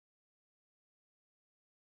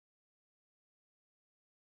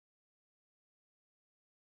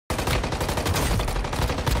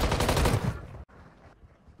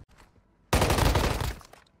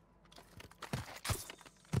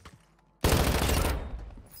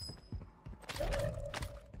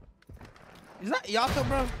Is that Yato,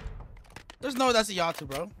 bro? There's no that's a Yato,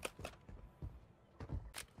 bro.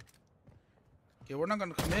 Okay, we're not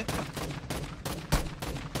gonna commit.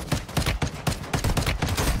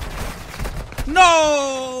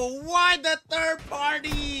 No! Why the third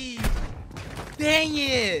party? Dang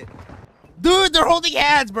it! Dude, they're holding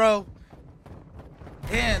hands, bro.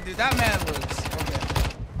 Damn, dude, that man was okay.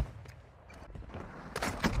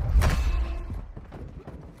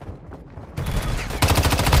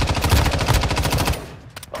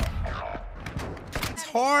 It's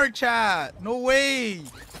hard, chat. No way.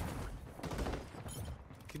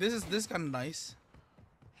 Okay, this is kind of nice.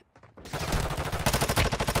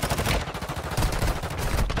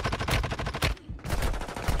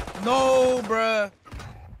 No, bruh.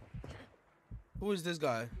 Who is this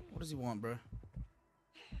guy? What does he want, bruh?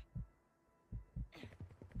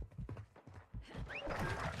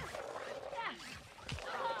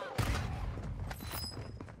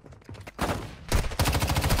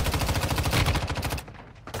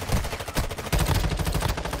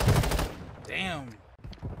 Damn.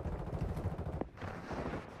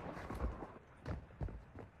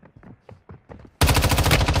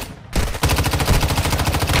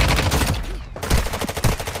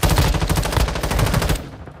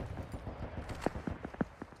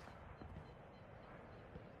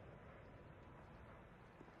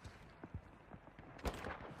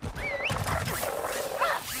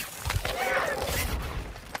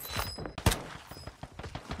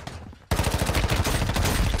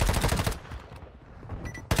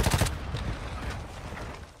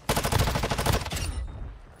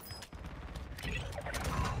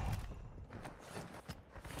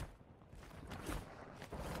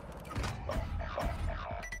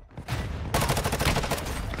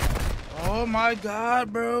 Oh my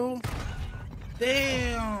god, bro.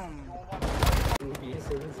 Damn.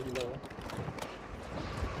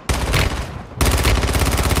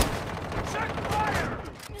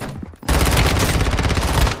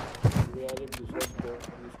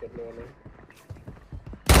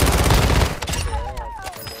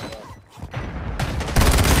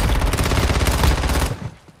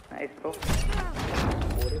 Nice, bro.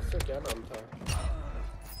 क्या नाम था?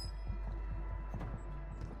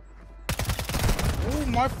 Oh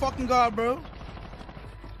my fucking god, bro.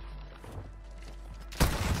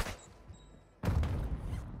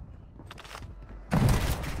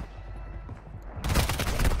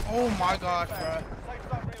 Oh my god, bro.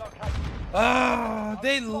 Ah,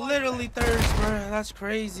 they literally thirst, bro. That's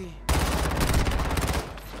crazy.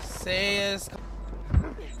 Says.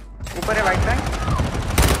 ऊपर है white tank.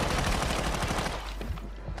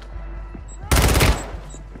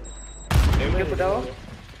 ये बताओ.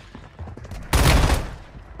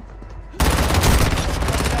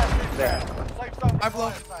 Hi, Flo.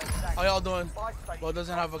 How y'all doing? Well,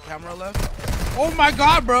 doesn't have a camera left. Oh my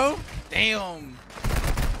god, bro. Damn.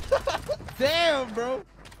 Damn, bro.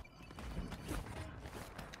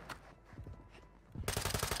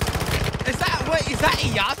 Is that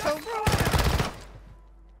Iyato, bro?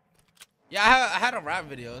 Yeah, I had a rap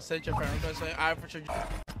video. Sent your friend request saying, alright, for sure.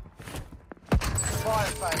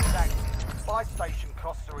 Buy station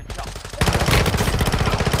costs are adjusted.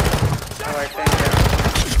 Alright, thank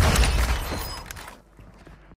you.